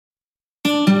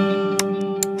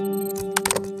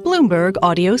Bloomberg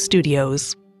Audio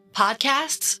Studios.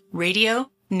 Podcasts,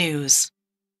 radio, news.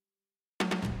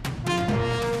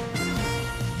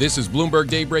 This is Bloomberg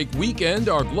Daybreak Weekend,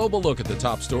 our global look at the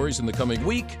top stories in the coming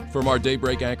week from our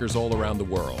Daybreak anchors all around the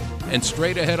world. And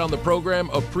straight ahead on the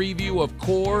program, a preview of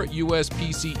core U.S.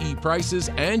 PCE prices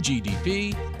and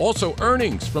GDP, also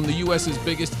earnings from the U.S.'s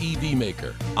biggest EV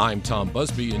maker. I'm Tom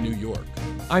Busby in New York.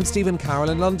 I'm Stephen Carroll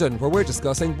in London, where we're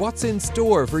discussing what's in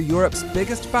store for Europe's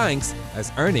biggest banks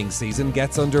as earnings season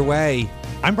gets underway.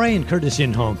 I'm Brian Curtis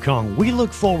in Hong Kong. We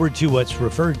look forward to what's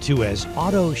referred to as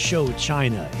Auto Show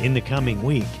China in the coming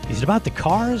week. Is it about the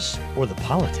cars or the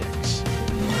politics?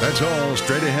 That's all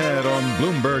straight ahead on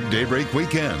Bloomberg Daybreak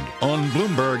Weekend. On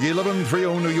Bloomberg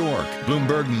 1130 New York,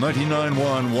 Bloomberg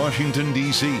 99.1 Washington,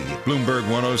 D.C., Bloomberg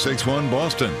 106.1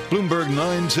 Boston, Bloomberg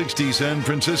 960 San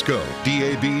Francisco,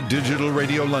 DAB Digital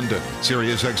Radio London,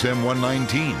 Sirius XM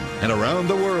 119, and around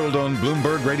the world on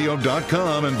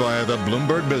BloombergRadio.com and via the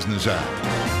Bloomberg Business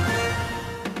app.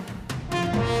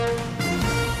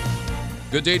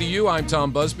 Good day to you. I'm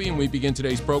Tom Busby, and we begin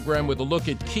today's program with a look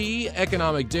at key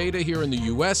economic data here in the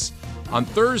U.S. On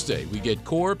Thursday, we get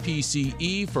core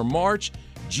PCE for March,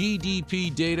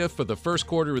 GDP data for the first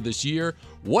quarter of this year.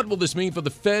 What will this mean for the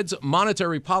Fed's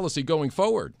monetary policy going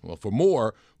forward? Well, for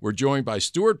more, we're joined by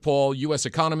Stuart Paul, U.S.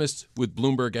 economist with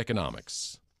Bloomberg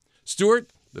Economics.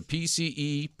 Stuart, the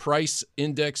PCE price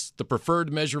index, the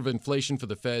preferred measure of inflation for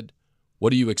the Fed, what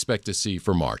do you expect to see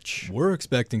for March? We're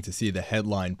expecting to see the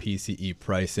headline PCE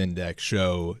price index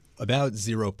show about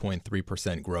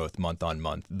 0.3% growth month on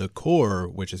month. The core,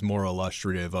 which is more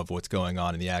illustrative of what's going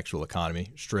on in the actual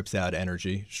economy, strips out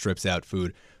energy, strips out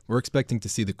food. We're expecting to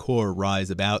see the core rise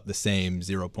about the same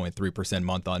 0.3%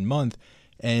 month on month,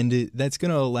 and that's going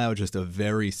to allow just a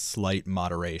very slight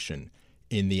moderation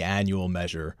in the annual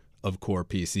measure of core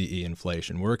PCE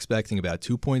inflation. We're expecting about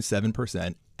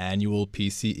 2.7% annual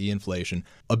PCE inflation.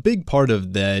 A big part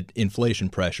of that inflation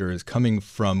pressure is coming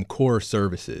from core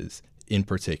services in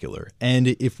particular. And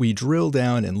if we drill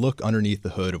down and look underneath the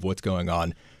hood of what's going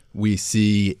on, we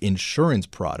see insurance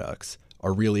products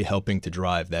are really helping to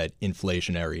drive that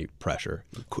inflationary pressure.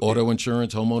 Auto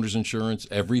insurance, homeowners insurance,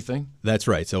 everything? That's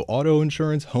right. So auto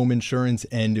insurance, home insurance,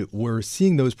 and we're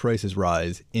seeing those prices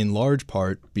rise in large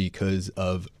part because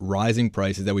of rising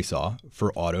prices that we saw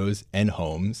for autos and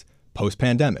homes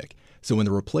post-pandemic. So when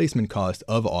the replacement cost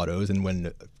of autos and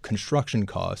when construction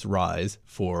costs rise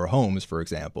for homes, for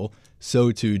example,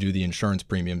 so too do the insurance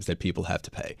premiums that people have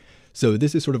to pay. So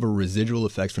this is sort of a residual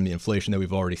effect from the inflation that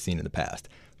we've already seen in the past.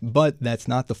 But that's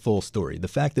not the full story. The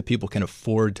fact that people can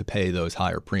afford to pay those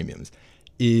higher premiums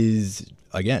is,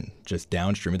 again, just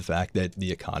downstream of the fact that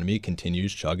the economy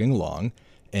continues chugging along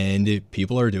and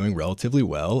people are doing relatively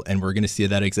well. And we're going to see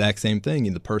that exact same thing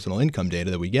in the personal income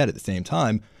data that we get at the same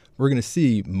time. We're going to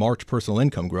see March personal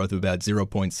income growth of about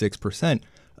 0.6%.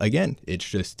 Again, it's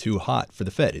just too hot for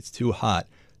the Fed. It's too hot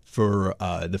for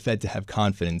the Fed to have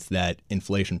confidence that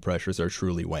inflation pressures are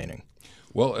truly waning.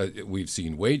 Well, we've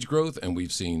seen wage growth and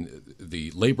we've seen the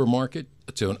labor market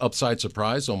to an upside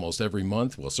surprise almost every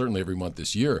month. Well, certainly every month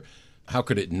this year. How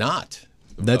could it not?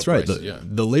 That's right.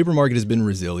 The labor market has been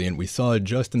resilient. We saw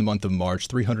just in the month of March,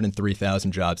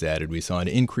 303,000 jobs added. We saw an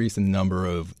increase in the number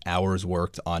of hours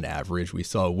worked on average. We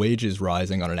saw wages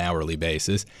rising on an hourly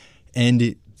basis.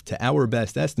 And to our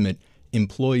best estimate,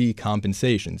 employee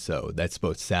compensation, so that's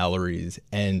both salaries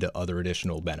and other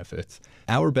additional benefits.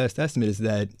 Our best estimate is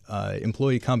that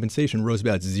employee compensation rose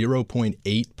about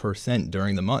 0.8%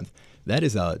 during the month. That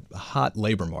is a hot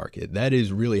labor market. That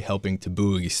is really helping to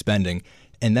buoy spending.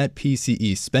 And that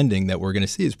PCE spending that we're going to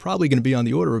see is probably going to be on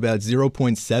the order of about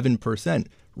 0.7%.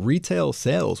 Retail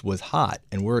sales was hot,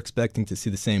 and we're expecting to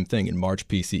see the same thing in March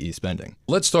PCE spending.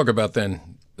 Let's talk about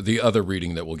then the other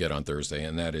reading that we'll get on Thursday,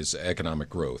 and that is economic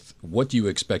growth. What do you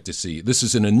expect to see? This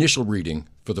is an initial reading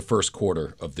for the first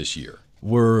quarter of this year.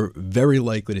 We're very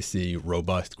likely to see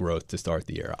robust growth to start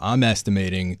the year. I'm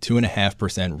estimating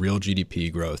 2.5% real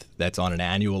GDP growth. That's on an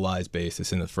annualized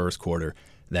basis in the first quarter.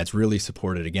 That's really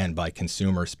supported, again, by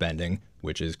consumer spending,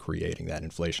 which is creating that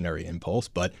inflationary impulse,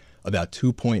 but about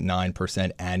 2.9%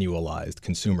 annualized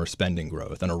consumer spending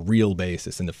growth on a real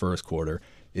basis in the first quarter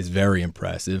is very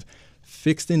impressive.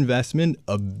 Fixed investment,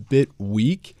 a bit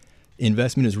weak.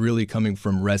 Investment is really coming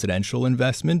from residential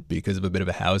investment because of a bit of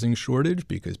a housing shortage,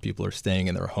 because people are staying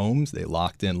in their homes. They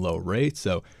locked in low rates.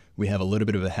 So we have a little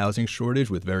bit of a housing shortage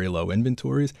with very low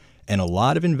inventories and a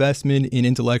lot of investment in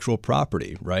intellectual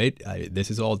property, right?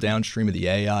 This is all downstream of the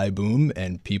AI boom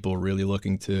and people really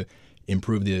looking to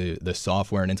improve the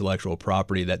software and intellectual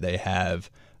property that they have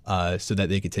so that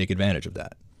they could take advantage of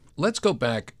that. Let's go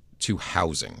back to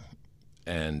housing.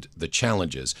 and the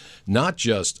challenges, not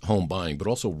just home buying, but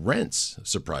also rents,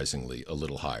 surprisingly, a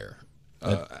little higher.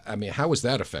 I mean, how is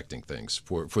that affecting things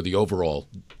for the overall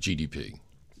GDP?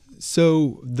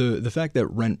 So the fact that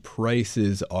rent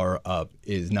prices are up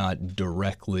is not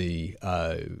directly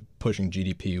pushing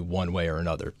GDP one way or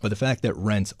another. But the fact that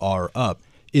rents are up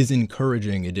is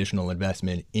encouraging additional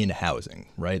investment in housing,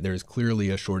 right? There's clearly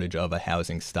a shortage of a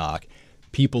housing stock.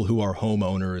 People who are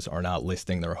homeowners are not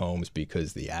listing their homes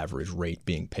because the average rate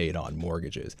being paid on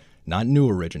mortgages, not new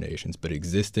originations, but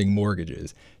existing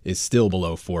mortgages, is still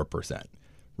below 4%,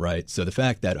 right? So the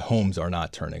fact that homes are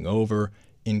not turning over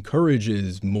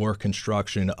encourages more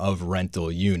construction of rental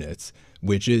units,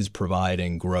 which is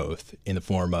providing growth in the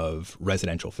form of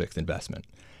residential fixed investment.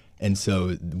 And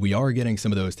so we are getting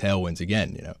some of those tailwinds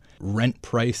again. Rent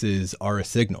prices are a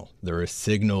signal. They're a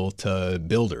signal to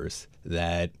builders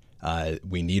that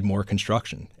we need more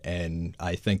construction. And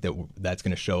I think that that's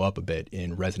going to show up a bit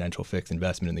in residential fixed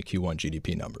investment in the Q1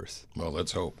 GDP numbers. Well,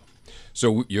 let's hope.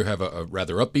 So you have a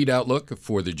rather upbeat outlook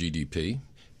for the GDP.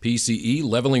 PCE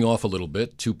leveling off a little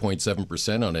bit,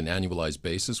 2.7% on an annualized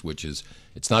basis, which is,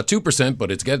 it's not 2%,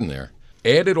 but it's getting there.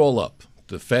 Add it all up.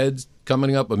 The Fed's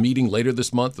coming up a meeting later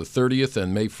this month, the 30th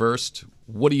and May 1st.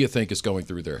 What do you think is going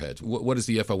through their heads? What is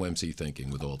the FOMC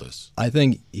thinking with all this? I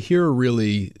think here are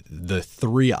really the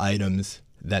three items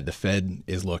that the Fed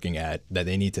is looking at that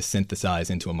they need to synthesize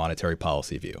into a monetary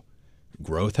policy view.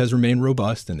 Growth has remained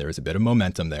robust, and there's a bit of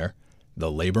momentum there.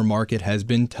 The labor market has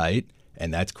been tight,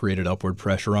 and that's created upward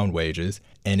pressure on wages.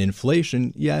 And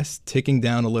inflation, yes, ticking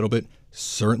down a little bit,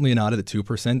 certainly not at the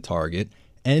 2% target.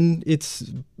 And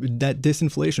it's that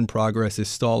disinflation progress is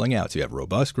stalling out. So you have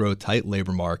robust growth, tight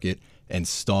labor market, and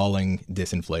stalling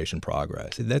disinflation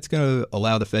progress. That's going to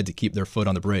allow the Fed to keep their foot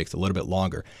on the brakes a little bit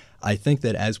longer. I think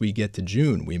that as we get to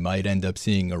June, we might end up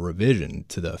seeing a revision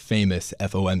to the famous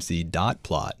FOMC dot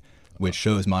plot, which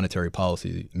shows monetary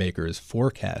policy makers'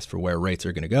 forecast for where rates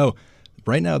are going to go.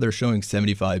 Right now, they're showing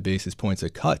 75 basis points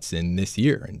of cuts in this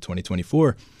year, in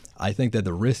 2024. I think that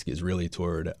the risk is really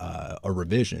toward a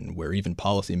revision where even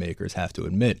policymakers have to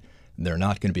admit they're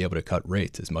not going to be able to cut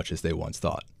rates as much as they once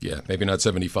thought. Yeah, maybe not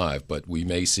 75, but we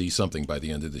may see something by the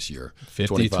end of this year.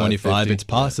 50, 25, 50. It's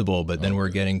possible, but then we're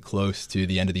getting close to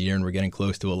the end of the year and we're getting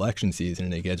close to election season,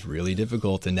 and it gets really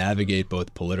difficult to navigate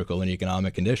both political and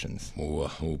economic conditions.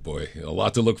 Oh boy, a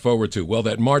lot to look forward to. Well,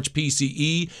 that March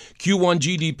PCE, Q1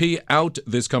 GDP out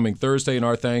this coming Thursday, and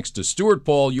our thanks to Stuart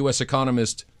Paul, U.S.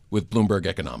 economist with Bloomberg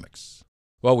Economics.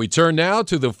 Well, we turn now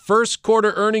to the first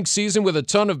quarter earnings season with a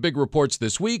ton of big reports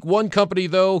this week. One company,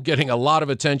 though, getting a lot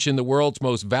of attention, the world's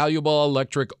most valuable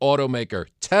electric automaker,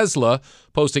 Tesla,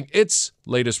 posting its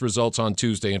latest results on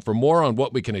Tuesday. And for more on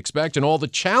what we can expect and all the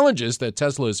challenges that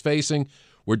Tesla is facing,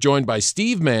 we're joined by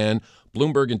Steve Mann,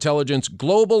 Bloomberg Intelligence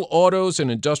Global Autos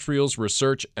and Industrials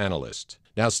Research Analyst.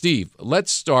 Now, Steve,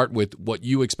 let's start with what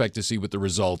you expect to see with the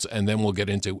results, and then we'll get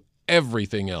into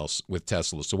everything else with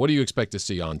Tesla. So what do you expect to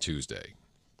see on Tuesday?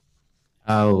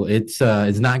 Oh, it's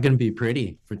not going to be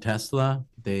pretty for Tesla.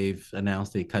 They've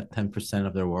announced they cut 10%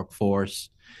 of their workforce,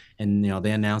 and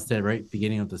they announced it right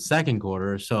beginning of the second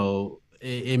quarter. So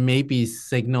it may be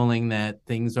signaling that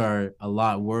things are a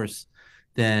lot worse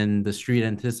than the street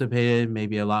anticipated,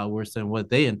 maybe a lot worse than what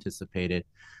they anticipated.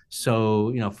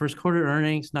 So first quarter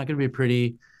earnings not going to be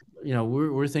pretty.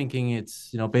 We're thinking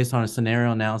it's based on a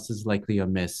scenario analysis, likely a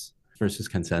miss versus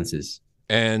consensus.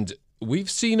 And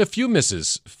we've seen a few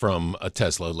misses from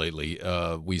Tesla lately.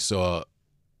 We saw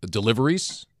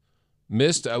deliveries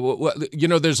missed.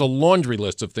 There's a laundry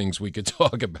list of things we could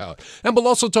talk about. And we'll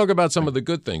also talk about some of the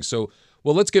good things. So,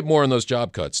 let's get more on those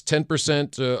job cuts.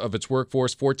 10% of its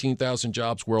workforce, 14,000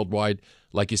 jobs worldwide.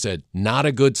 Like you said, not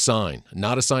a good sign.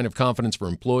 Not a sign of confidence for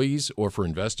employees or for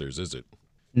investors, is it?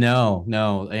 No.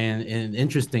 And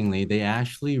interestingly, they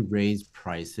actually raised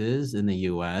prices in the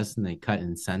U.S. and they cut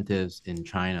incentives in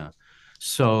China.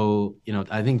 So,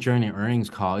 I think during the earnings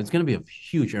call, it's going to be a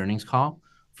huge earnings call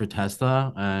for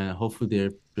Tesla, and hopefully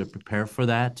they're prepared for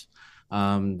that.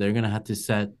 They're going to have to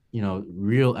set,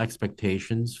 real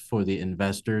expectations for the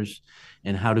investors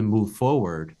and how to move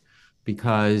forward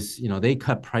because, they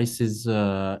cut prices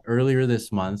earlier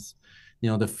this month.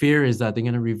 The fear is that they're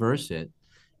going to reverse it.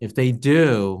 If they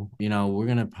do, we're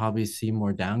going to probably see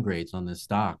more downgrades on this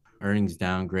stock, earnings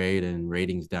downgrade and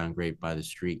ratings downgrade by the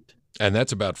street. And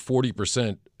that's about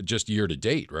 40% just year to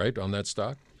date, right, on that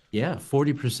stock? Yeah,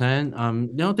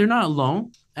 40%. No, they're not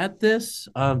alone at this.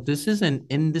 This is an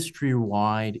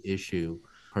industry-wide issue,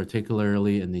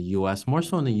 particularly in the U.S., more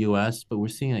so in the U.S., but we're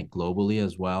seeing it globally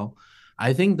as well.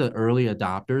 I think the early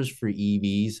adopters for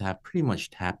EVs have pretty much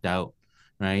tapped out.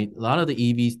 right? A lot of the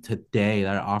EVs today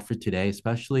that are offered today,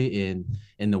 especially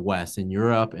in the West, in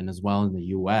Europe, and as well in the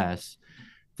US,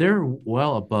 they're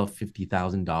well above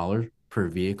 $50,000 per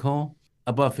vehicle.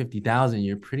 Above 50,000,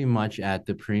 you're pretty much at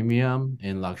the premium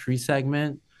and luxury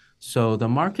segment. So the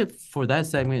market for that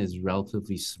segment is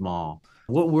relatively small.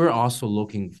 What we're also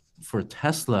looking for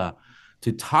Tesla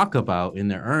to talk about in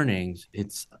their earnings,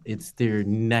 it's their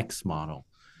next model.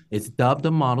 It's dubbed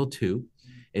the Model 2.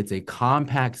 It's a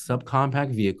compact,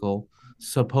 subcompact vehicle,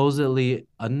 supposedly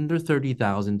under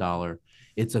 $30,000.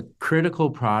 It's a critical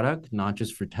product, not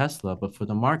just for Tesla, but for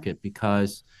the market,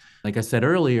 because, like I said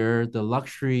earlier, the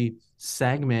luxury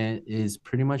segment is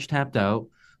pretty much tapped out.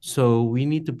 So we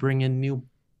need to bring in new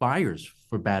buyers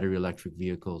for battery electric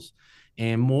vehicles.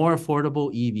 And more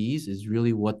affordable EVs is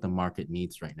really what the market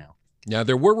needs right now. Now,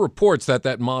 there were reports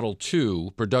that Model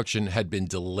 2 production had been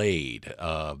delayed.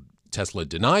 Tesla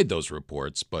denied those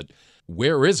reports, but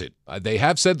where is it? They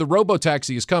have said the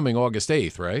robotaxi is coming August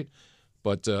 8th, right?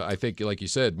 But I think, like you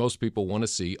said, most people want to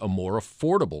see a more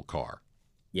affordable car.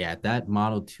 Yeah, that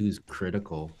Model 2 is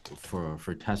critical for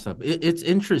Tesla. It's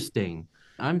interesting.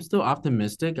 I'm still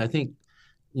optimistic. I think,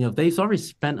 they've already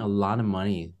spent a lot of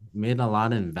money, made a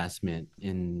lot of investment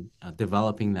in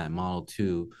developing that Model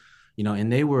 2,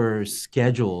 and they were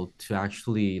scheduled to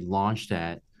actually launch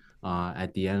that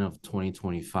at the end of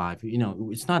 2025.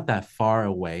 It's not that far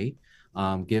away,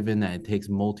 given that it takes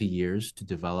multi-years to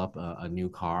develop a new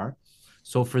car.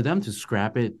 So for them to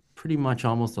scrap it pretty much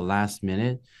almost the last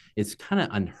minute, it's kind of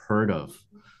unheard of.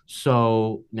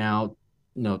 So now,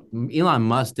 Elon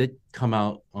Musk did come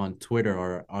out on Twitter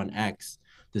or on X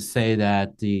to say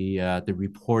that the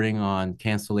reporting on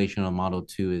cancellation of Model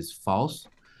 2 is false.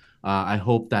 I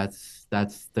hope that's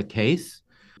the case.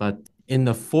 But in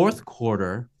the fourth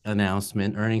quarter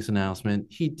earnings announcement,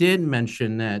 he did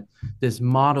mention that this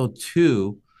Model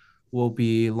 2 will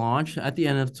be launched at the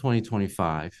end of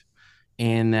 2025.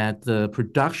 And that the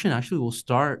production actually will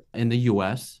start in the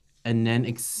US and then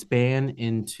expand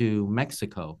into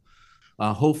Mexico.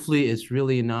 Hopefully, it's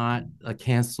really not a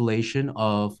cancellation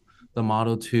of the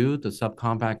Model 2, the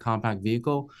subcompact compact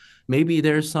vehicle. Maybe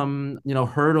there's some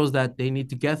hurdles that they need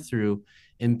to get through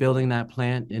in building that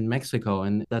plant in Mexico.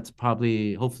 And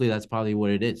hopefully that's probably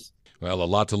what it is. Well, a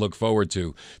lot to look forward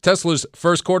to. Tesla's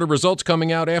first quarter results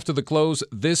coming out after the close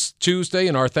this Tuesday,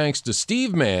 and our thanks to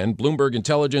Steve Mann, Bloomberg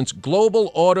Intelligence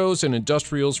Global Autos and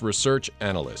Industrials Research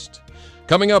Analyst.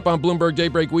 Coming up on Bloomberg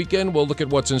Daybreak Weekend, we'll look at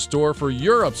what's in store for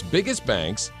Europe's biggest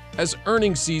banks as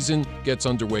earnings season gets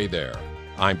underway there.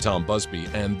 I'm Tom Busby,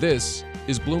 and this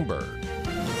is Bloomberg.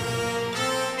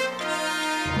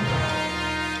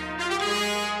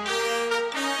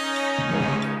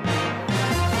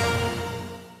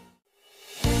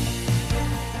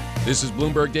 This is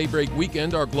Bloomberg Daybreak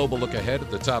Weekend, our global look ahead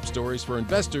at the top stories for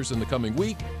investors in the coming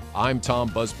week. I'm Tom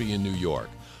Busby in New York.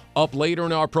 Up later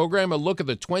in our program, a look at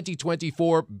the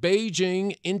 2024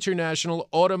 Beijing International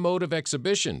Automotive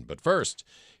Exhibition. But first,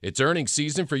 it's earnings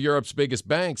season for Europe's biggest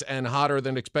banks, and hotter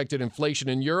than expected inflation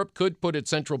in Europe could put its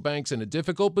central banks in a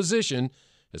difficult position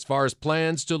as far as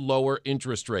plans to lower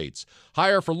interest rates.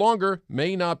 Higher for longer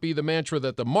may not be the mantra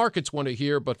that the markets want to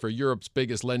hear, but for Europe's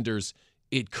biggest lenders,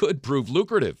 it could prove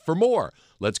lucrative. For more,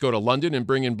 let's go to London and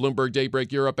bring in Bloomberg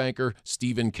Daybreak Europe anchor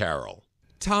Stephen Carroll.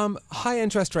 Tom, high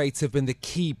interest rates have been the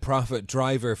key profit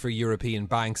driver for European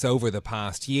banks over the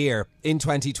past year. In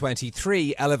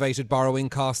 2023, elevated borrowing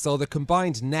costs saw the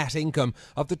combined net income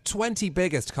of the 20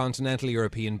 biggest continental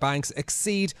European banks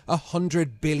exceed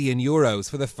 €100 billion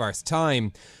for the first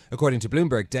time. According to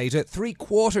Bloomberg data,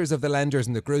 3/4 of the lenders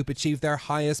in the group achieved their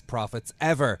highest profits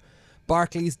ever.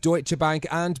 Barclays, Deutsche Bank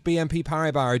and BNP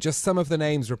Paribas are just some of the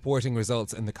names reporting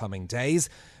results in the coming days.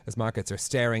 As markets are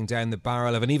staring down the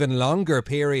barrel of an even longer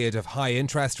period of high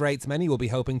interest rates, many will be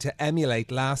hoping to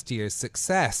emulate last year's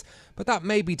success. But that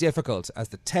may be difficult as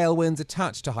the tailwinds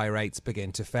attached to high rates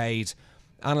begin to fade.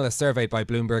 Analysts surveyed by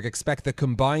Bloomberg expect the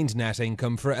combined net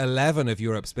income for 11 of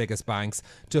Europe's biggest banks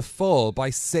to fall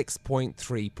by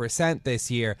 6.3%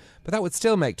 this year, but that would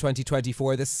still make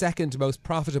 2024 the second most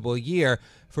profitable year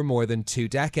for more than 2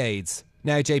 decades.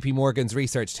 Now, JP Morgan's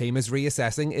research team is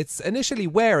reassessing its initially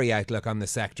wary outlook on the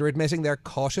sector, admitting their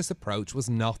cautious approach was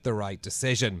not the right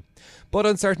decision. But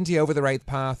uncertainty over the rate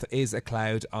path is a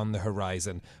cloud on the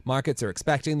horizon. Markets are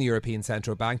expecting the European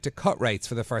Central Bank to cut rates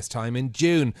for the first time in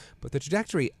June, but the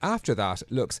trajectory after that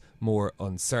looks more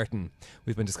uncertain.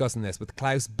 We've been discussing this with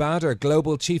Klaus Bader,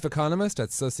 Global Chief Economist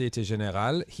at Societe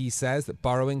Generale. He says that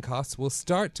borrowing costs will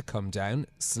start to come down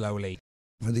slowly.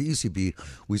 For the ECB,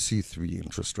 we see 3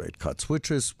 interest rate cuts, which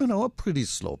is, a pretty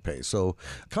slow pace. So,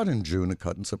 cut in June, a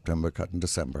cut in September, a cut in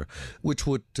December, which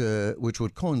would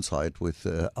coincide with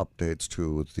updates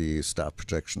to the staff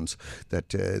projections that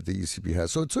the ECB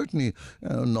has. So, it's certainly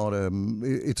not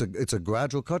it's a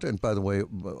gradual cut. And by the way,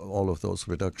 all of those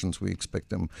reductions, we expect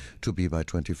them to be by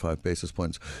 25 basis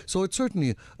points. So, it's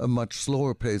certainly a much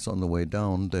slower pace on the way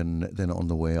down than on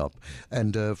the way up.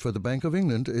 And for the Bank of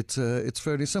England, it's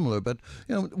fairly similar, but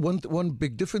one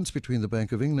big difference between the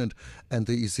Bank of England and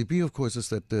the ECB, of course, is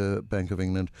that the Bank of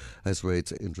England has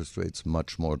raised interest rates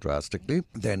much more drastically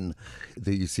than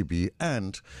the ECB,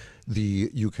 and the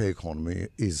UK economy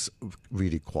is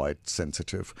really quite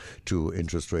sensitive to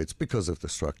interest rates because of the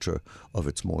structure of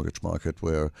its mortgage market,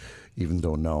 where even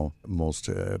though now most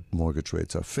mortgage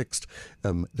rates are fixed,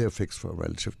 they're fixed for a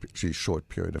relatively short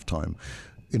period of time.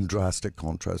 In drastic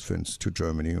contrast, for instance, to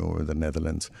Germany or the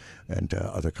Netherlands and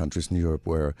other countries in Europe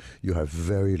where you have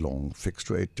very long fixed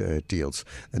rate deals,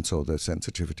 and so the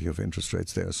sensitivity of interest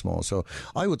rates there is small. So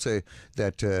I would say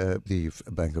that the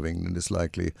Bank of England is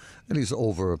likely, at least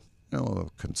over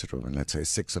considerable, let's say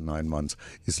 6 or 9 months,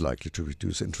 is likely to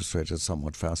reduce interest rates at a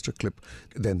somewhat faster clip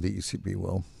than the ECB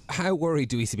will. How worried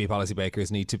do ECB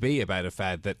policymakers need to be about a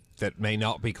Fed that may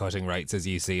not be cutting rates as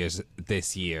you see it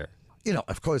this year?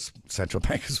 Of course, central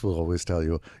bankers will always tell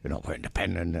you, we're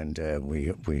independent and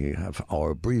we have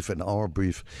our brief, and our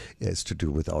brief is to do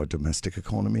with our domestic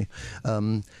economy.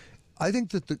 I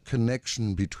think that the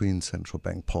connection between central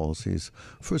bank policies,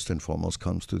 first and foremost,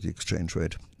 comes to the exchange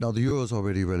rate. Now, the euro is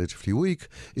already relatively weak.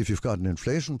 If you've got an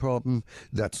inflation problem,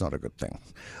 that's not a good thing.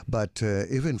 But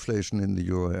if inflation in the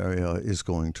euro area is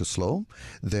going to slow,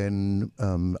 then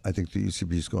I think the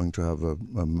ECB is going to have a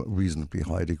reasonably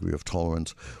high degree of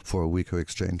tolerance for a weaker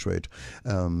exchange rate,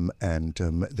 and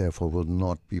therefore will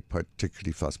not be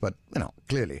particularly fast. But,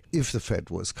 clearly, if the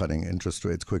Fed was cutting interest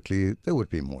rates quickly, there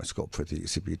would be more scope for the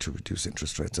ECB to reduce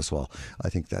interest rates as well. I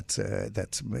think that's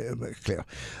clear.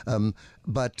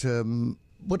 But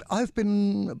what I've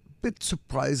been a bit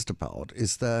surprised about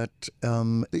is that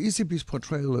the ECB's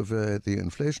portrayal of the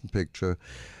inflation picture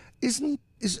is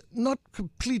not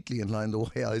completely in line the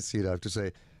way I see it, I have to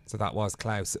say. So that was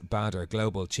Klaus Bader,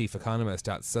 Global Chief Economist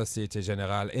at Societe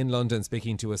Generale in London,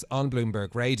 speaking to us on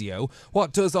Bloomberg Radio.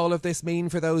 What does all of this mean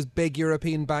for those big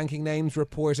European banking names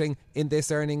reporting in this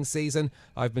earnings season?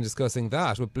 I've been discussing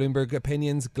that with Bloomberg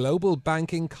Opinion's global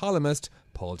banking columnist,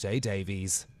 Paul J.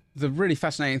 Davies. The really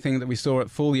fascinating thing that we saw at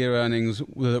full year earnings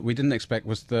that we didn't expect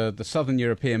was the Southern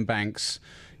European banks,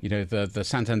 the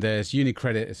Santander's,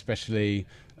 UniCredit especially,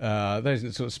 those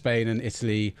in sort of Spain and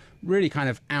Italy really kind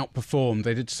of outperformed.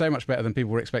 They did so much better than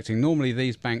people were expecting. Normally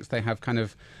these banks, they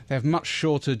have much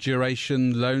shorter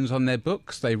duration loans on their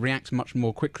books. They react much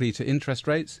more quickly to interest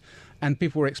rates, and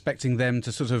people were expecting them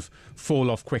to sort of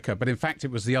fall off quicker. But in fact, it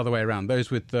was the other way around.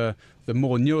 Those with the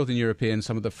more Northern European,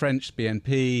 some of the French,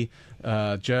 BNP,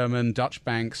 German, Dutch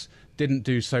banks, didn't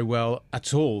do so well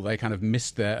at all. They kind of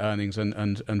missed their earnings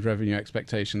and revenue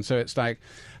expectations. So it's like,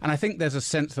 and I think there's a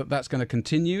sense that that's going to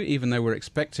continue, even though we're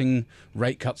expecting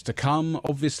rate cuts to come,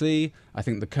 obviously. I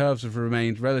think the curves have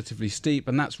remained relatively steep,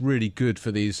 and that's really good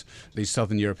for these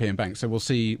Southern European banks. So we'll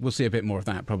see a bit more of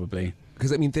that probably.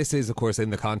 Because, this is, of course,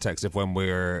 in the context of when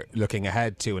we're looking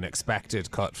ahead to an expected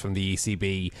cut from the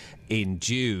ECB in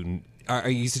June. Are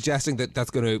you suggesting that that's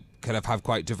going to kind of have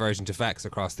quite divergent effects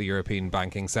across the European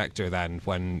banking sector then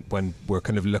when we're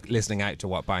kind of listening out to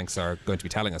what banks are going to be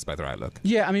telling us about their outlook?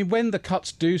 Yeah, when the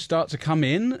cuts do start to come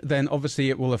in, then obviously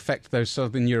it will affect those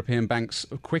Southern European banks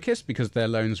quickest because their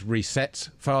loans reset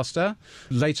faster.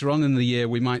 Later on in the year,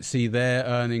 we might see their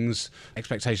earnings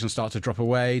expectations start to drop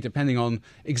away, depending on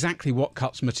exactly what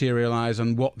cuts materialise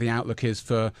and what the outlook is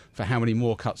for how many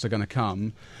more cuts are going to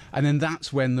come. And then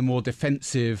that's when the more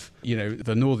defensive,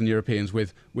 the Northern Europeans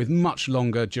with much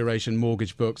longer duration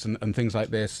mortgage books and things like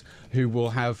this, who will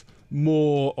have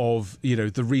more of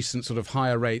the recent sort of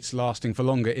higher rates lasting for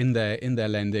longer in their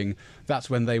lending, that's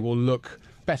when they will look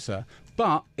better.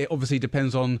 But it obviously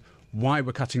depends on why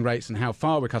we're cutting rates and how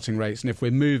far we're cutting rates. And if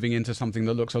we're moving into something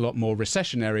that looks a lot more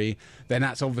recessionary, then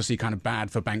that's obviously kind of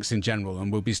bad for banks in general,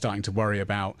 and we'll be starting to worry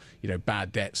about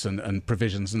bad debts and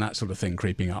provisions and that sort of thing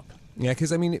creeping up. Yeah,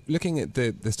 because I mean, looking at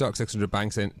the Stock 600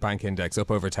 bank index up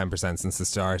over 10% since the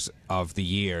start of the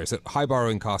year. So high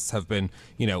borrowing costs have been,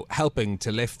 helping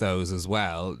to lift those as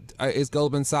well. Is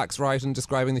Goldman Sachs right in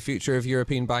describing the future of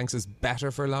European banks as better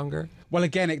for longer? Well,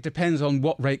 again, it depends on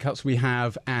what rate cuts we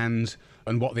have and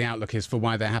what the outlook is for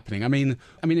why they're happening. I mean,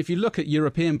 if you look at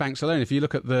European banks alone, if you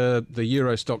look at the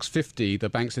Euro Stoxx 50, the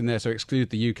banks in there, so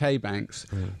exclude the UK banks,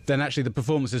 then actually the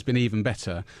performance has been even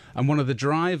better. And one of the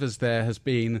drivers there has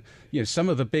been, some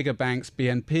of the bigger banks,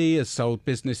 BNP has sold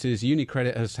businesses,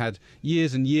 UniCredit has had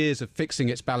years and years of fixing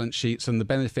its balance sheets, and the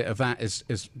benefit of that has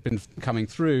been coming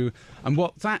through. And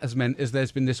what that has meant is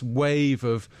there's been this wave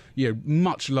of,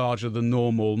 much larger than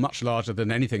normal, much larger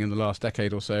than anything in the last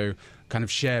decade or so, kind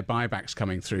of share buybacks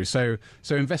coming through. So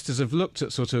investors have looked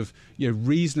at sort of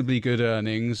reasonably good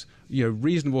earnings,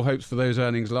 reasonable hopes for those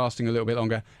earnings lasting a little bit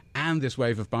longer, and this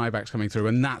wave of buybacks coming through,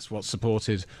 and that's what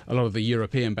supported a lot of the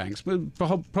European banks, but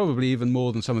probably even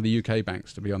more than some of the UK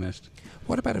banks, to be honest.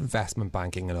 What about investment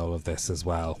banking and all of this as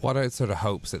well? What are sort of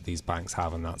hopes that these banks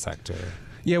have in that sector?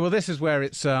 Yeah, well, this is where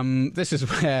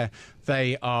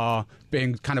they are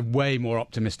being kind of way more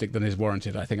optimistic than is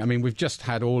warranted, I think. I mean, we've just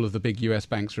had all of the big US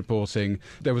banks reporting.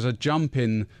 There was a jump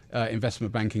in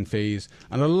investment banking fees,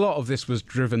 and a lot of this was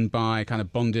driven by kind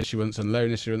of bond issuance and loan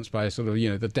issuance, by sort of,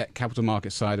 the debt capital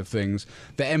market side of things.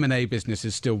 The M&A business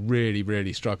is still really,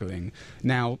 really struggling.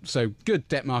 Now, so good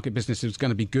debt market business is going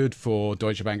to be good for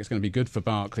Deutsche Bank, it's going to be good for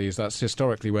Barclays. That's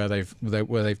historically where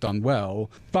they've done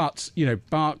well. But,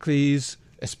 Barclays,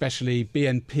 especially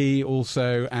BNP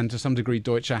also, and to some degree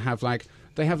Deutsche have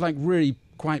really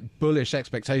quite bullish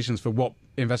expectations for what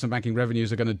investment banking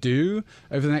revenues are going to do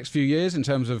over the next few years in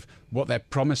terms of what they're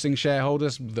promising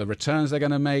shareholders, the returns they're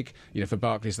going to make, for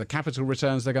Barclays, the capital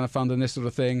returns they're going to fund and this sort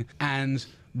of thing. And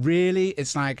really,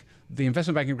 it's like the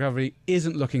investment banking recovery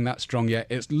isn't looking that strong yet.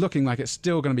 It's looking like it's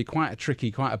still going to be quite a tricky,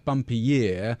 quite a bumpy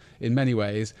year in many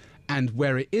ways. And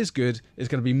where it is good is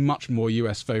going to be much more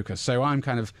US focused. So I'm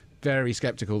kind of very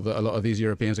sceptical that a lot of these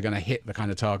Europeans are going to hit the kind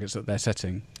of targets that they're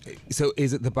setting. So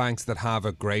is it the banks that have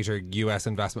a greater US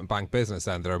investment bank business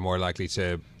then that are more likely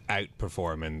to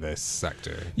outperform in this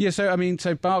sector? Yeah, so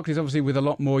Barclays, obviously with a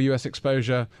lot more US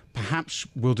exposure, perhaps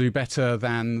will do better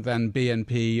than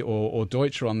BNP or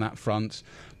Deutsche on that front.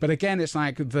 But again, it's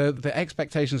like the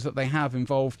expectations that they have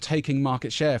involve taking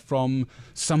market share from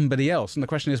somebody else. And the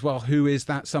question is, well, who is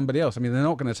that somebody else? I mean, they're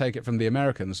not going to take it from the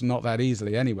Americans, not that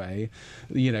easily anyway.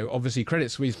 Obviously Credit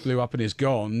Suisse blew up and is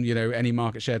gone. Any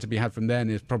market share to be had from then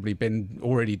has probably been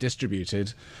already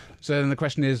distributed. So then the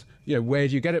question is, where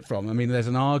do you get it from? I mean, there's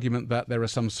an argument that there are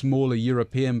some smaller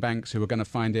European banks who are going to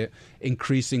find it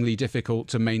increasingly difficult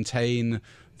to maintain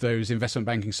those investment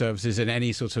banking services in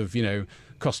any sort of,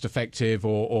 cost-effective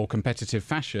or competitive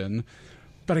fashion.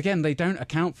 But again, they don't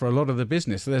account for a lot of the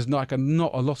business. So there's not a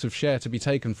lot of share to be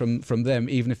taken from them,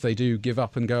 even if they do give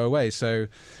up and go away. So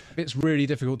it's really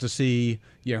difficult to see,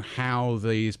 how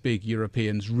these big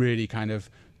Europeans really kind of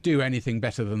do anything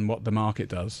better than what the market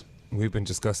does. We've been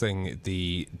discussing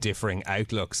the differing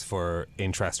outlooks for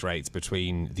interest rates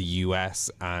between the US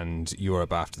and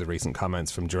Europe after the recent comments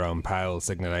from Jerome Powell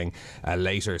signalling a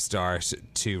later start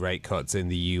to rate cuts in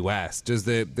the US. Does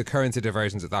the currency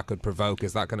divergence that could provoke,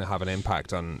 is that going to have an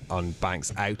impact on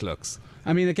banks' outlooks?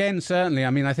 I mean, again, certainly.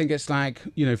 I mean, I think it's like,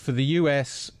 for the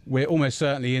US, we're almost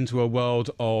certainly into a world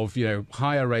of,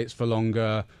 higher rates for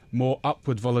longer, more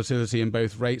upward volatility in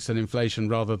both rates and inflation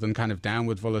rather than kind of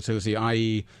downward volatility,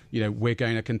 i.e., we're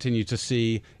going to continue to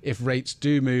see if rates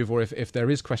do move or if there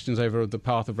is questions over the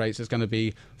path of rates, it's going to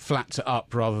be flat to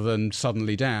up rather than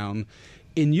suddenly down.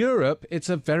 In Europe, it's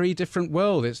a very different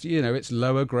world. It's, it's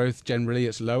lower growth generally,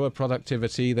 it's lower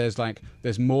productivity.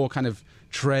 There's more kind of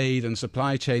trade and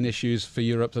supply chain issues for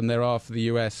Europe than there are for the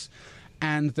US.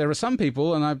 And there are some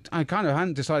people, and I kind of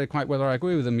haven't decided quite whether I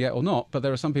agree with them yet or not, but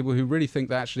there are some people who really think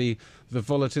that actually the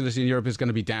volatility in Europe is going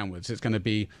to be downwards. It's going to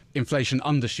be inflation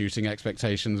undershooting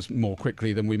expectations more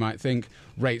quickly than we might think,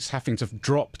 rates having to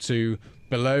drop to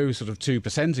below sort of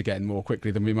 2% again more quickly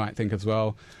than we might think as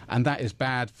well. And that is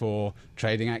bad for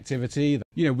trading activity.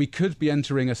 We could be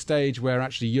entering a stage where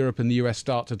actually Europe and the US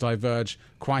start to diverge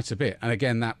quite a bit. And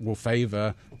again, that will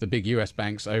favour the big US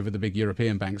banks over the big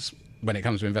European banks when it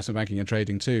comes to investment banking and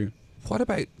trading too. What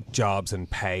about jobs and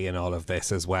pay and all of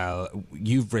this as well?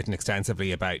 You've written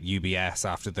extensively about UBS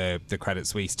after the Credit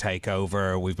Suisse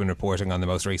takeover. We've been reporting on the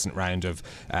most recent round of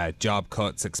job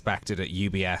cuts expected at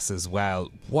UBS as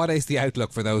well. What is the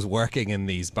outlook for those working in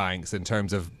these banks in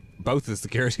terms of both the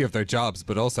security of their jobs,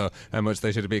 but also how much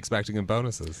they should be expecting in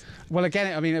bonuses? Well,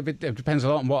 again, I mean, it depends a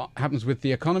lot on what happens with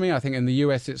the economy. I think in the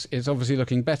US, it's obviously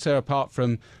looking better, apart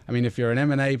from, I mean, if you're an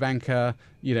M&A banker,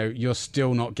 you're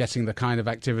still not getting the kind of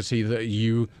activity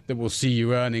that will see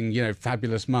you earning,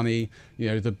 fabulous money.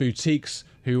 The boutiques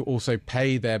who also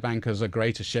pay their bankers a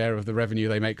greater share of the revenue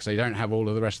they make because they don't have all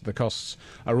of the rest of the costs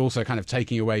are also kind of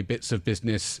taking away bits of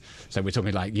business. So we're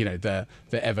talking like, the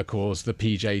Evercores, the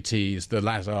PJTs, the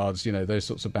Lazards, those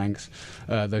sorts of banks,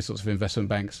 those sorts of investment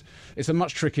banks. It's a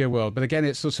much trickier world. But again,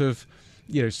 it's sort of,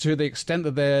 to the extent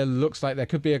that there looks like there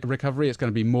could be a recovery, it's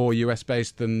going to be more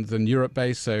US-based than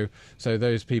Europe-based. So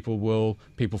those people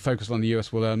focused on the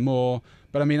US will earn more.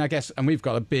 But I mean, I guess, and we've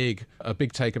got a big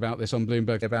take about this on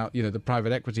Bloomberg about, the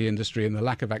private equity industry and the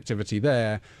lack of activity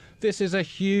there. This is a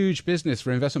huge business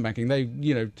for investment banking. They,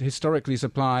 historically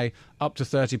supply up to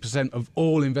 30% of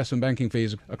all investment banking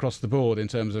fees across the board in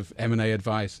terms of M&A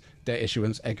advice, debt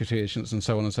issuance, equity issuance, and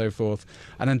so on and so forth.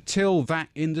 And until that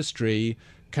industry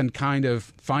can kind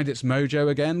of find its mojo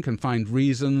again, can find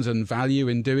reasons and value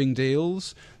in doing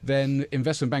deals, then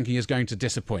investment banking is going to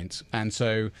disappoint. And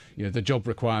so, the job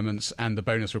requirements and the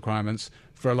bonus requirements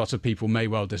for a lot of people may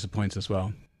well disappoint as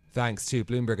well. Thanks to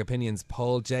Bloomberg Opinion's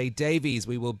Paul J. Davies.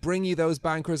 We will bring you those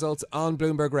bank results on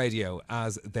Bloomberg Radio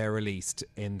as they're released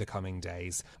in the coming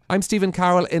days. I'm Stephen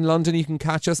Carroll in London. You can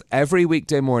catch us every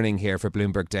weekday morning here for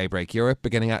Bloomberg Daybreak Europe,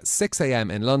 beginning at 6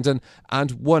 a.m. in London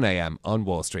and 1 a.m. on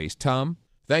Wall Street. Tom?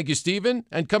 Thank you, Stephen.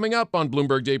 And coming up on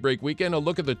Bloomberg Daybreak Weekend, a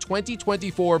look at the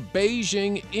 2024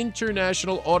 Beijing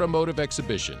International Automotive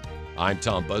Exhibition. I'm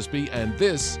Tom Busby, and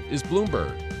this is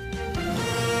Bloomberg.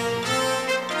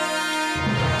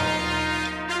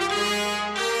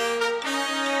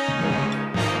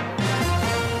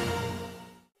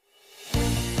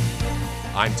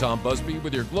 I'm Tom Busby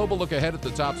with your global look ahead at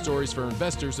the top stories for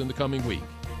investors in the coming week.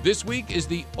 This week is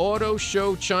the Auto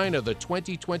Show China, the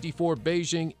 2024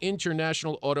 Beijing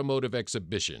International Automotive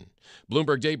Exhibition.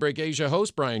 Bloomberg Daybreak Asia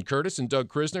hosts Brian Curtis and Doug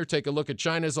Krisner take a look at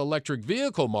China's electric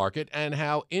vehicle market and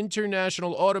how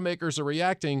international automakers are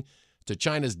reacting to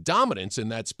China's dominance in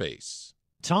that space.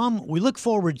 Tom, we look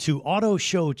forward to Auto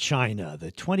Show China, the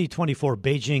 2024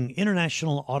 Beijing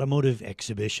International Automotive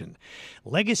Exhibition.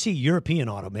 Legacy European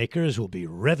automakers will be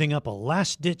revving up a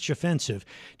last-ditch offensive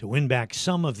to win back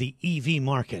some of the EV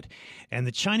market, and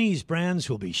the Chinese brands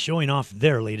will be showing off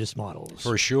their latest models.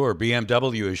 For sure,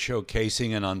 BMW is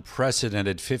showcasing an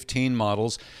unprecedented 15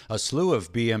 models. A slew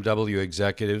of BMW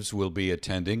executives will be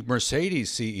attending.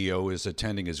 Mercedes CEO is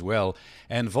attending as well,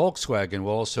 and Volkswagen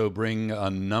will also bring a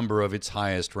number of its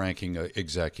highest-ranking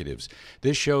executives.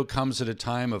 This show comes at a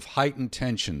time of heightened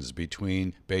tensions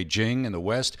between Beijing and the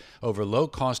West over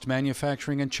low-cost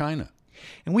manufacturing in China.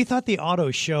 And we thought the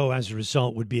auto show, as a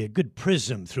result, would be a good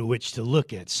prism through which to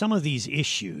look at some of these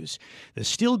issues. The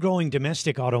still growing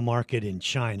domestic auto market in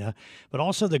China, but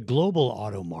also the global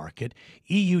auto market,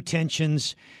 EU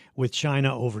tensions with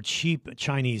China over cheap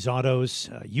Chinese autos,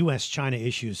 U.S.-China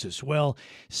issues as well,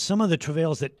 some of the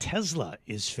travails that Tesla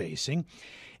is facing,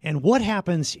 and what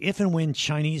happens if and when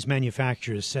Chinese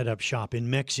manufacturers set up shop in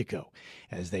Mexico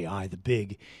as they eye the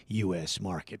big U.S.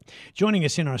 market. Joining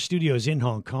us in our studios in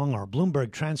Hong Kong are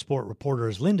Bloomberg transport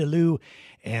reporters Linda Liu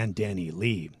and Danny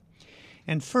Lee.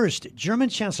 And first, German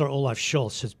Chancellor Olaf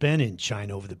Scholz has been in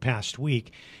China over the past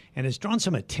week and has drawn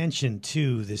some attention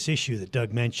to this issue that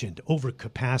Doug mentioned,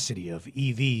 overcapacity of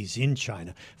EVs in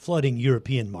China, flooding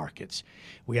European markets.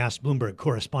 We asked Bloomberg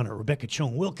correspondent Rebecca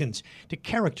Chung-Wilkins to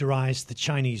characterize the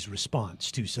Chinese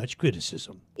response to such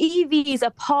criticism. EVs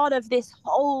are part of this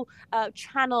whole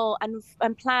channel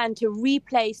and plan to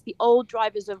replace the old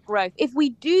drivers of growth. If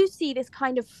we do see this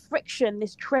kind of friction,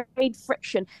 this trade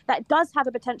friction, that does have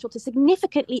a potential to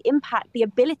significantly impact the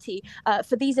ability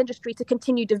for these industries to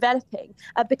continue developing,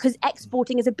 because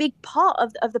exporting is a big part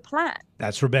of the plan.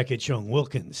 That's Rebecca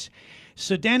Chung-Wilkins.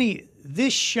 So, Danny,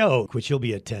 this show, which you'll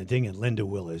be attending, and Linda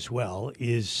will as well,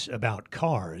 is about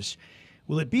cars.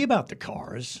 Will it be about the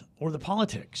cars or the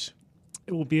politics?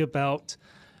 It will be about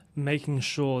making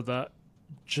sure that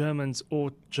Germany's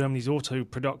auto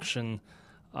production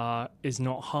is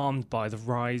not harmed by the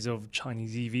rise of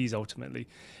Chinese EVs ultimately.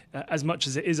 As much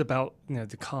as it is about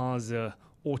the cars, the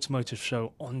automotive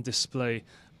show on display,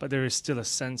 but there is still a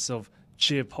sense of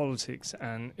geopolitics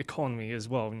and economy as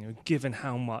well. Given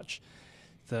how much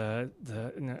the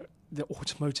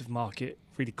automotive market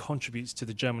really contributes to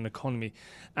the German economy,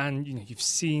 and you've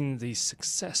seen these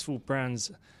successful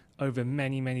brands over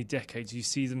many decades. You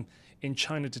see them in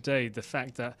China today. The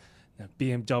fact that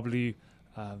BMW,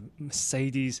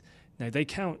 Mercedes, they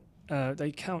count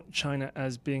China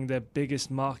as being their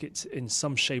biggest market in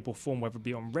some shape or form, whether it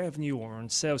be on revenue or on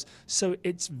sales. So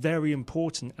it's very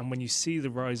important. And when you see the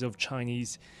rise of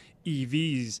Chinese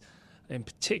EVs in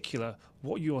particular,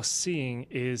 what you are seeing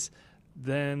is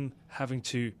them having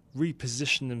to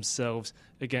reposition themselves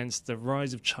against the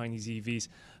rise of Chinese EVs.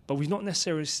 But we've not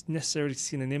necessarily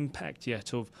seen an impact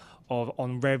yet of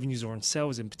on revenues or on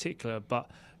sales in particular,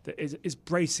 but that is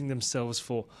bracing themselves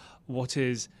for what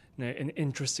is an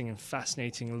interesting and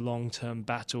fascinating long-term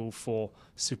battle for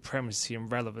supremacy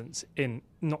and relevance in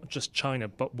not just China,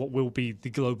 but what will be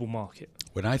the global market.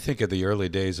 When I think of the early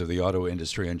days of the auto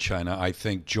industry in China, I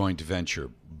think joint venture,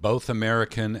 both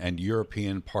American and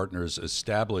European partners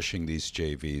establishing these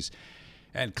JVs.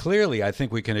 And clearly, I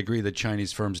think we can agree that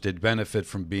Chinese firms did benefit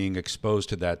from being exposed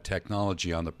to that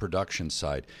technology on the production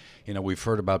side. We've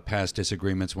heard about past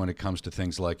disagreements when it comes to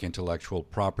things like intellectual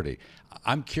property.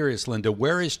 I'm curious, Linda,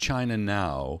 where is China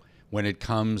now when it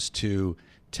comes to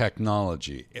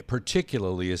technology,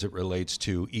 particularly as it relates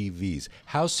to EVs?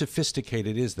 How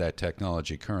sophisticated is that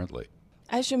technology currently?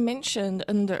 As you mentioned,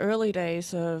 in the early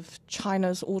days of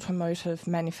China's automotive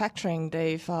manufacturing,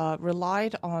 they've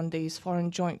relied on these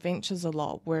foreign joint ventures a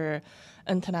lot, where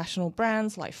international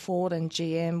brands like Ford and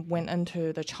GM went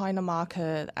into the China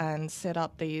market and set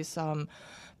up these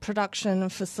production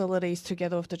facilities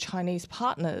together with the Chinese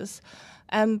partners.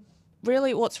 And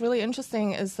really, what's really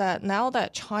interesting is that now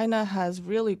that China has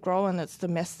really grown its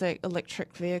domestic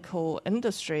electric vehicle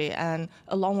industry, and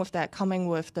along with that coming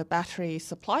with the battery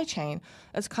supply chain,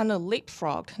 it's kind of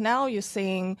leapfrogged. Now you're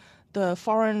seeing the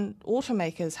foreign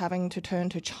automakers having to turn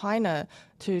to China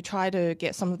to try to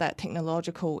get some of that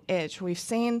technological edge. We've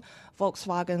seen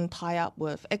Volkswagen tie up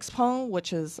with XPeng,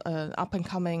 which is an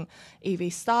up-and-coming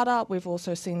EV startup. We've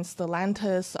also seen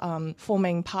Stellantis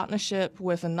forming partnership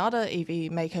with another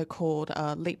EV maker called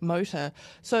Leapmotor.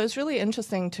 So it's really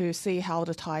interesting to see how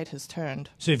the tide has turned.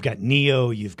 So you've got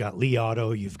NIO, you've got Li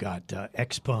Auto, you've got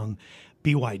XPeng,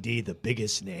 BYD, the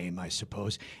biggest name, I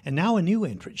suppose, and now a new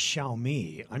entrant,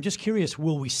 Xiaomi. I'm just curious,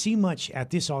 will we see much at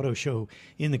this auto show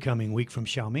in the coming week from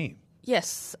Xiaomi?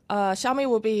 Yes, Xiaomi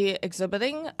will be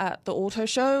exhibiting at the auto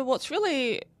show. What's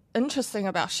really interesting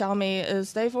about Xiaomi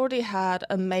is they've already had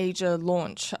a major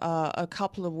launch a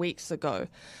couple of weeks ago.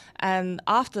 And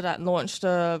after that launch,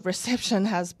 the reception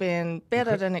has been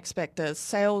better than expected.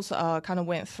 Sales kind of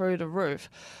went through the roof.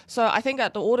 So I think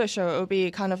at the auto show, it will be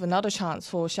kind of another chance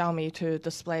for Xiaomi to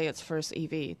display its first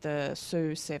EV, the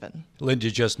SU7.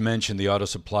 Linda just mentioned the auto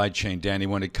supply chain, Danny.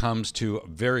 When it comes to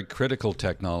very critical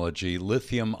technology,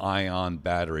 lithium-ion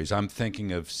batteries, I'm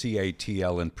thinking of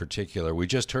CATL in particular. We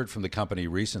just heard from the company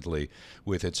recently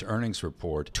with its earnings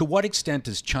report. To what extent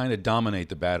does China dominate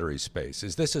the battery space?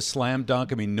 Is this a slam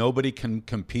dunk? I mean, nobody can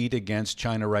compete against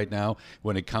China right now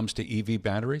when it comes to EV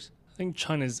batteries? I think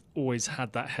China's always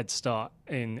had that head start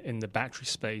in the battery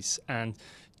space, and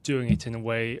doing it in a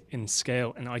way, in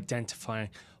scale, and identifying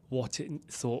what it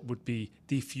thought would be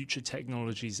the future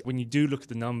technologies. When you do look at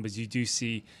the numbers, you do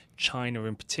see China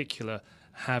in particular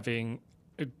having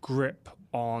a grip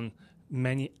on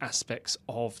many aspects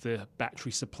of the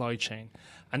battery supply chain.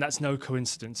 And that's no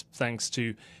coincidence, thanks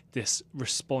to this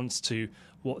response to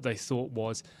what they thought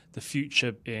was the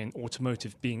future in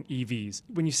automotive being EVs.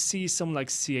 When you see someone like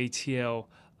CATL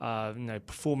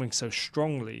performing so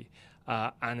strongly,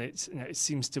 and it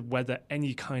seems to weather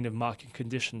any kind of market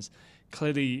conditions,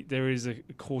 clearly there is a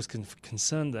cause for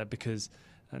concern there, because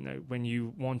when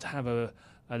you want to have a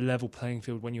level playing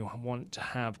field, when you want to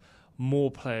have more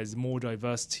players, more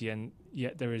diversity, and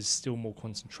yet there is still more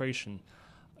concentration,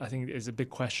 I think there's a big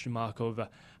question mark over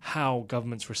how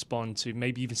governments respond to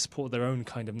maybe even support their own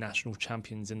kind of national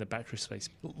champions in the battery space.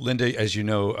 Linda, as you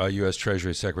know, U.S.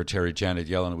 Treasury Secretary Janet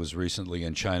Yellen was recently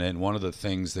in China, and one of the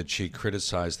things that she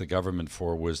criticized the government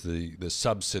for was the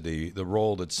subsidy, the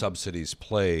role that subsidies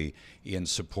play in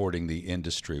supporting the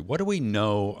industry. What do we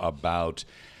know about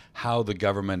how the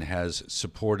government has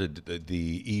supported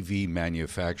the EV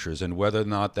manufacturers, and whether or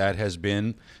not that has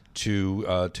been, to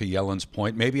Yellen's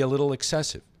point, maybe a little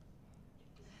excessive?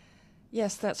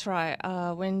 Yes, that's right.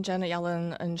 When Janet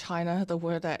Yellen in China, the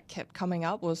word that kept coming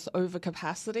up was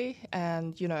overcapacity,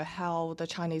 and how the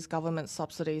Chinese government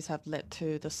subsidies have led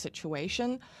to the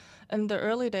situation. In the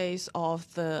early days of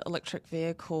the electric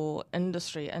vehicle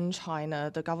industry in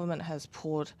China, the government has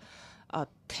poured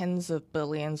tens of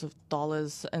billions of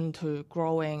dollars into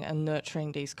growing and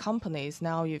nurturing these companies.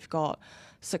 Now you've got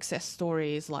success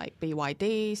stories like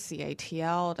BYD,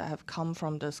 CATL that have come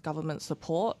from this government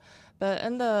support. But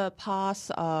in the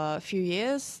past few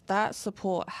years, that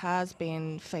support has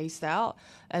been phased out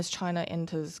as China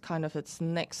enters kind of its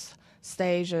next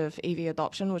stage of EV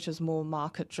adoption, which is more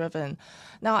market-driven.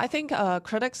 Now, I think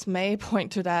critics may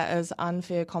point to that as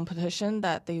unfair competition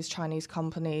that these Chinese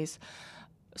companies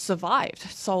survived,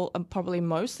 so probably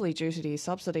mostly due to these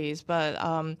subsidies. But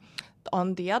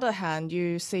on the other hand,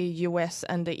 you see US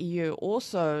and the EU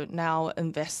also now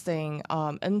investing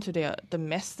into their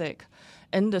domestic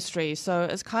industry. So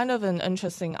it's kind of an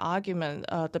interesting argument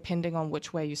depending on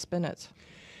which way you spin it.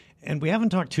 And we haven't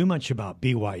talked too much about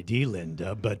BYD,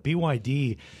 Linda, but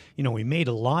BYD, we made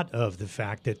a lot of the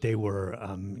fact that they were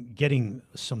getting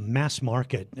some mass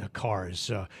market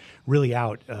cars really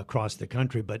out across the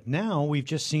country. But now we've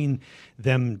just seen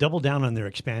them double down on their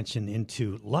expansion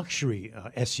into luxury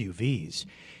SUVs.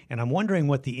 And I'm wondering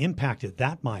what the impact of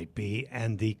that might be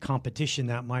and the competition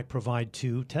that might provide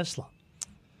to Tesla.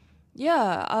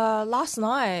 Yeah, last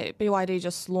night BYD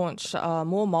just launched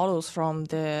more models from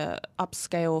the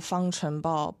upscale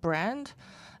Fangchenbao brand,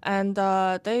 and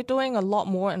they're doing a lot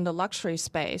more in the luxury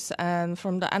space. And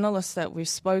from the analysts that we've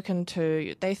spoken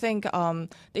to, they think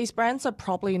these brands are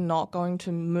probably not going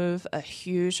to move a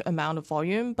huge amount of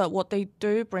volume, but what they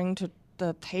do bring to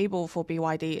the table for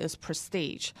BYD is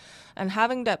prestige. And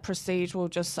having that prestige will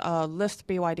just lift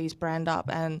BYD's brand up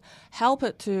and help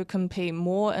it to compete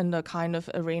more in the kind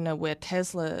of arena where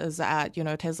Tesla is at.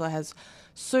 Tesla has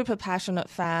super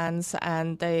passionate fans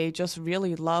and they just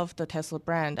really love the Tesla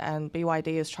brand, and BYD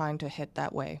is trying to hit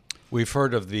that way. We've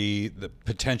heard of the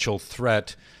potential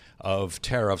threat of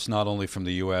tariffs, not only from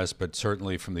the U.S., but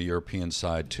certainly from the European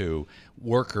side too.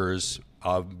 Workers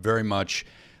very much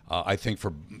I think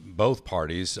for both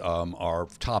parties are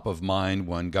top of mind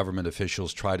when government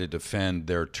officials try to defend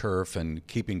their turf and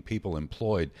keeping people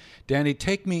employed. Danny,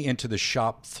 take me into the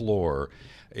shop floor.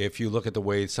 If you look at the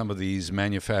way some of these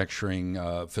manufacturing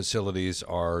facilities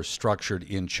are structured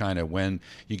in China, when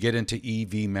you get into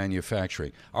EV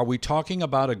manufacturing, are we talking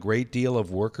about a great deal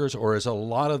of workers, or is a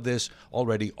lot of this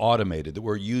already automated, that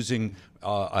we're using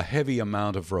a heavy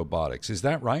amount of robotics? Is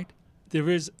that right? There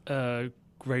is a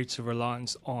greater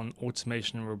reliance on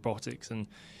automation and robotics, and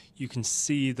you can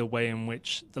see the way in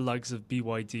which the likes of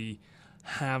BYD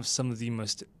have some of the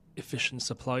most efficient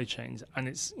supply chains, and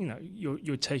it's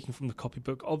you're taking from the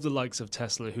copybook of the likes of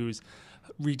Tesla, who's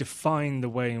redefined the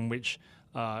way in which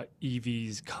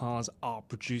EVs cars are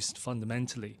produced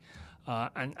fundamentally,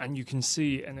 and you can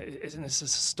see, and it's an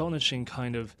astonishing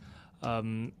kind of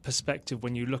perspective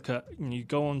when you look at, you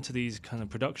go onto these kind of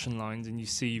production lines and you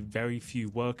see very few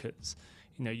workers.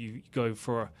 You go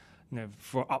for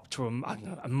up to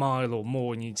a mile or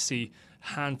more, and you'd see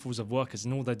handfuls of workers,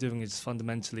 and all they're doing is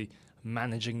fundamentally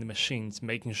managing the machines,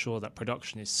 making sure that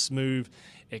production is smooth,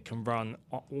 it can run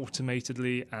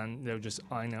automatedly, and they'll just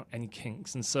iron out any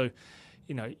kinks. And so,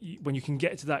 when you can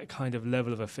get to that kind of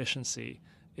level of efficiency,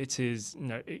 it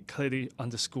clearly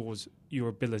underscores your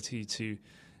ability to,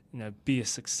 be a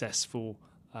successful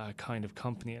kind of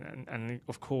company. And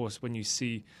of course, when you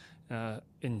see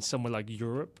in somewhere like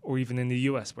Europe or even in the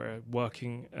US, where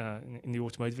working in the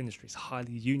automotive industry is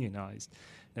highly unionized,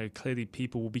 clearly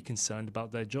people will be concerned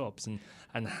about their jobs,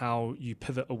 and how you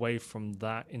pivot away from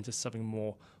that into something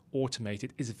more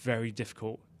automated is very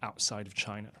difficult outside of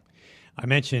China. I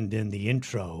mentioned in the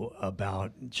intro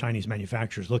about Chinese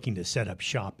manufacturers looking to set up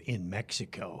shop in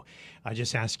Mexico. I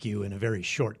just ask you in a very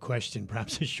short question,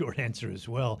 perhaps a short answer as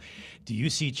well. Do you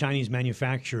see Chinese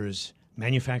manufacturers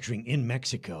manufacturing in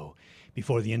Mexico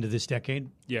before the end of this decade?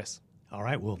 Yes. All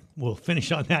right, we'll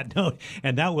finish on that note,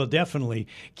 and that will definitely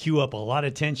cue up a lot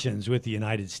of tensions with the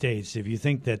United States. If you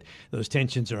think that those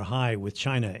tensions are high with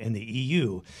China and the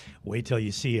EU, wait till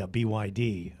you see a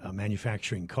BYD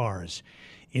manufacturing cars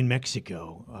in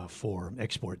Mexico for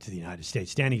export to the United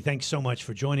States. Danny, thanks so much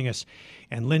for joining us.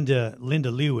 And Linda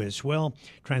Liu as well,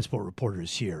 transport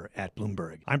reporters here at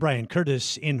Bloomberg. I'm Brian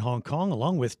Curtis in Hong Kong,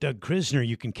 along with Doug Krisner.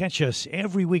 You can catch us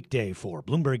every weekday for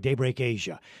Bloomberg Daybreak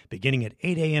Asia, beginning at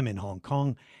 8 a.m. in Hong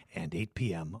Kong and 8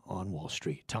 p.m. on Wall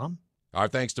Street. Tom? Our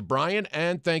thanks to Brian,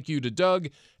 and thank you to Doug.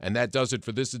 And that does it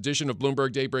for this edition of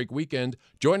Bloomberg Daybreak Weekend.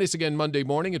 Join us again Monday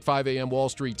morning at 5 a.m. Wall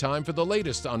Street time for the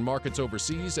latest on markets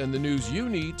overseas and the news you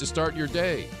need to start your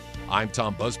day. I'm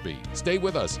Tom Busby. Stay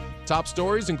with us. Top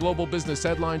stories and global business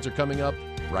headlines are coming up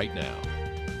right now.